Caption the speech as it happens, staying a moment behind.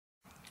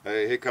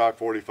Hey, Hickok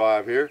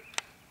 45 here.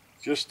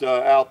 Just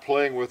out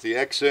playing with the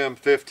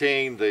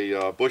XM15,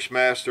 the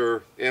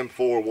Bushmaster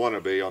M4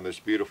 wannabe on this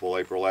beautiful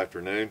April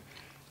afternoon.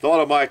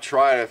 Thought I might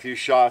try a few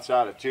shots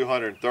out at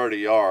 230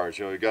 yards.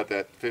 You know, we got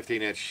that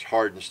 15-inch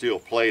hardened steel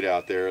plate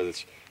out there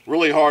that's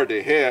really hard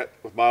to hit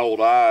with my old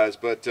eyes,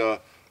 but I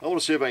want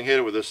to see if I can hit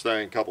it with this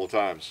thing a couple of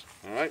times.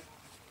 All right.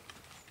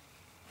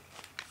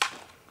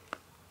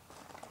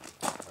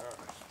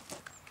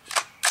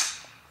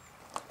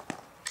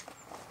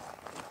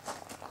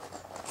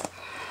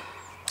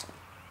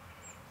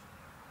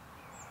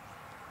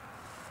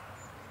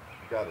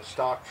 Got a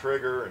stock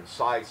trigger and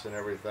sights and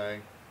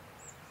everything.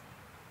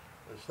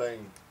 This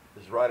thing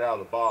is right out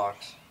of the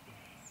box.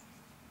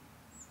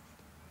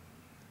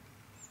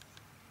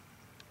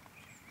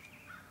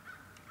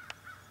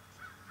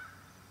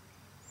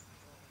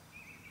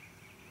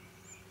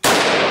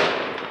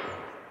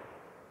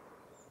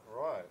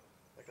 All right,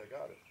 I think I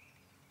got it.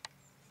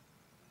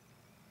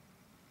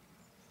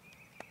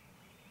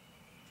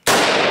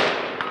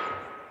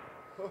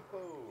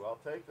 Oh, I'll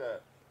take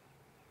that.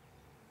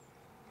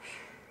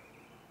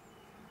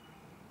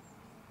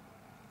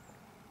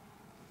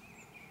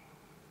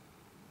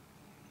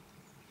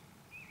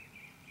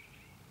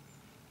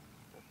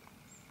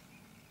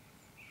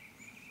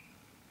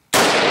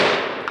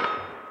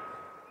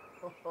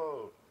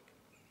 Oh.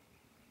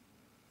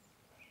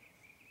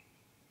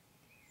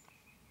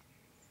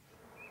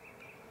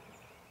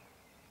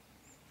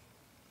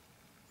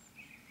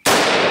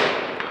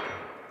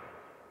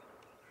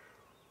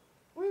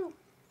 Woo.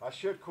 I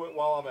should quit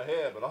while I'm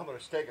ahead, but I'm going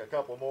to take a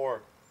couple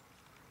more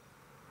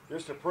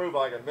just to prove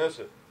I can miss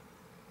it.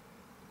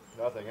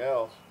 Nothing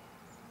else.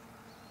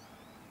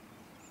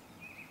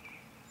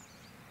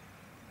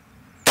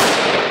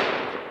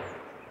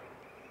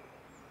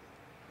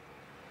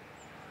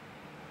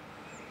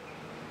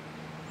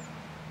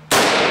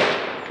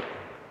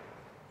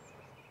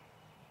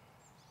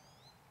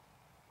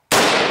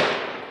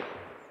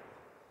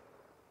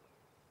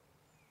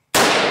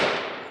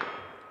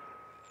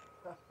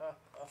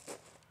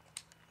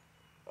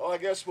 Well, I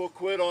guess we'll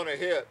quit on a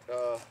hit.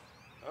 All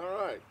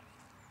right.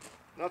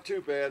 Not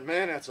too bad.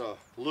 Man, that's a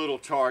little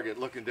target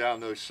looking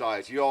down those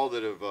sights. You all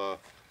that have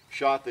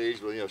shot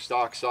these with,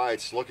 stock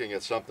sights, looking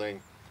at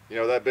something,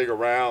 that big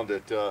around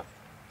at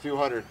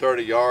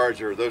 230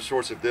 yards or those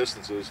sorts of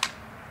distances,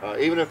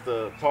 even if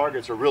the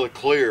targets are really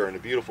clear in a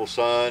beautiful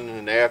sun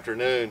in the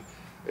afternoon,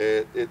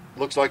 it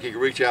looks like you can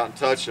reach out and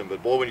touch them.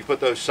 But boy, when you put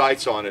those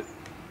sights on it,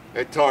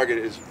 that target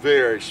is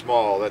very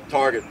small. That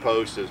target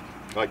post is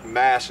like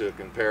massive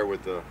compared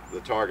with the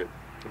target.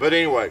 But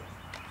anyway,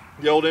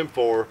 the old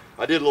M4,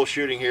 I did a little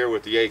shooting here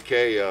with the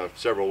AK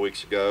several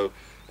weeks ago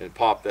and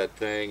popped that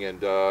thing,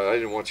 and I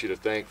didn't want you to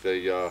think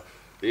the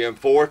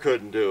M4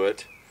 couldn't do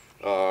it,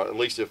 at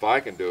least if I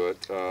can do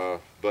it,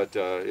 but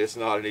it's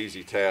not an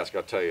easy task,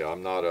 I tell you.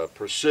 I'm not a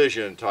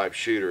precision type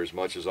shooter as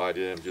much as I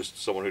am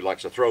just someone who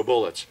likes to throw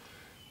bullets,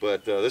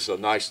 but this is a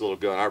nice little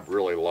gun. I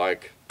really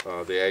like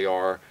the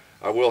AR.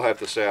 I will have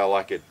to say I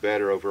like it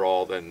better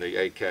overall than the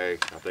AK.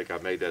 I think I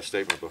made that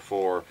statement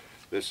before.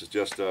 This is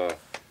just a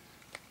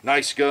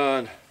nice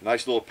gun,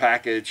 nice little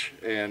package,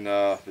 and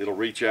it'll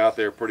reach out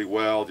there pretty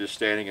well just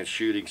standing and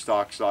shooting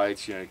stock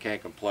sights. You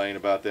can't complain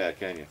about that,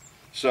 can you?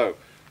 So,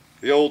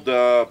 the old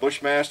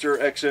Bushmaster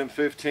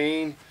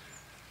XM15,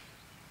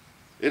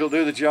 it'll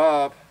do the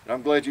job.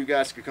 I'm glad you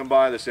guys could come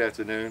by this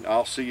afternoon.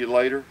 I'll see you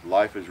later.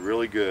 Life is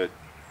really good.